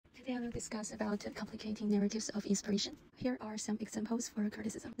Today I will discuss about complicating narratives of inspiration. Here are some examples for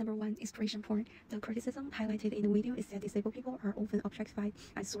criticism. Number 1, inspiration porn. The criticism highlighted in the video is that disabled people are often objectified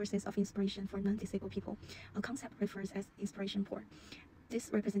as sources of inspiration for non-disabled people, a concept referred as inspiration porn. This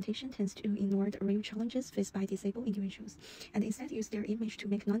representation tends to ignore the real challenges faced by disabled individuals, and instead use their image to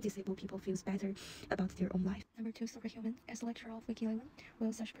make non-disabled people feel better about their own life. Number 2, Superhuman. As a lecturer of Freakery,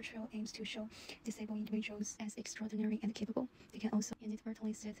 while such portrayal aims to show disabled individuals as extraordinary and capable, they can also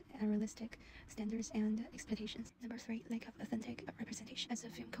inadvertently set unrealistic standards and expectations. Number 3, lack of authentic representation. As a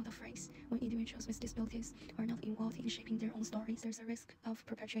film code of phrase, when individuals with disabilities are not involved in shaping their own stories, there's a risk of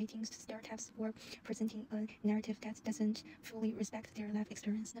perpetuating stereotypes or presenting a narrative that doesn't fully respect their life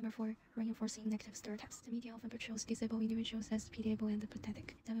experience. Number 4, reinforcing negative stereotypes. The media often portrays disabled individuals as pitiable and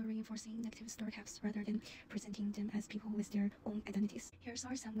pathetic, thereby reinforcing negative stereotypes rather than presenting them as people with their own identities. Here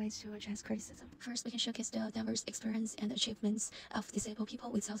are some ways to address criticism. First, we can showcase the diverse experience and achievements of disabled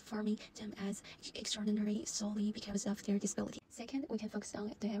people without forming them as extraordinary solely because of their disability. Second, we can focus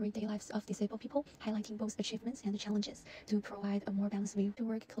on the everyday lives of disabled people, highlighting both achievements and challenges to provide a more balanced view. To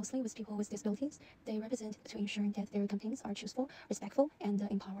work closely with people with disabilities, they represent to ensure that their campaigns are truthful, respectful, and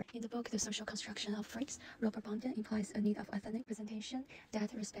empowered. In the book, The Social Construction of Freaks, Bogdan implies a need of authentic presentation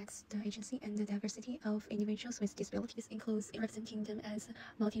that respects the agency and the diversity of individuals with disabilities. This includes representing them as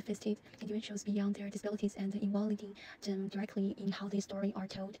multifaceted individuals beyond their disabilities and involving them directly in how their stories are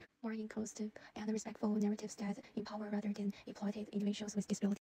told. More inclusive and respectful narratives that empower rather than exploited individuals with disabilities.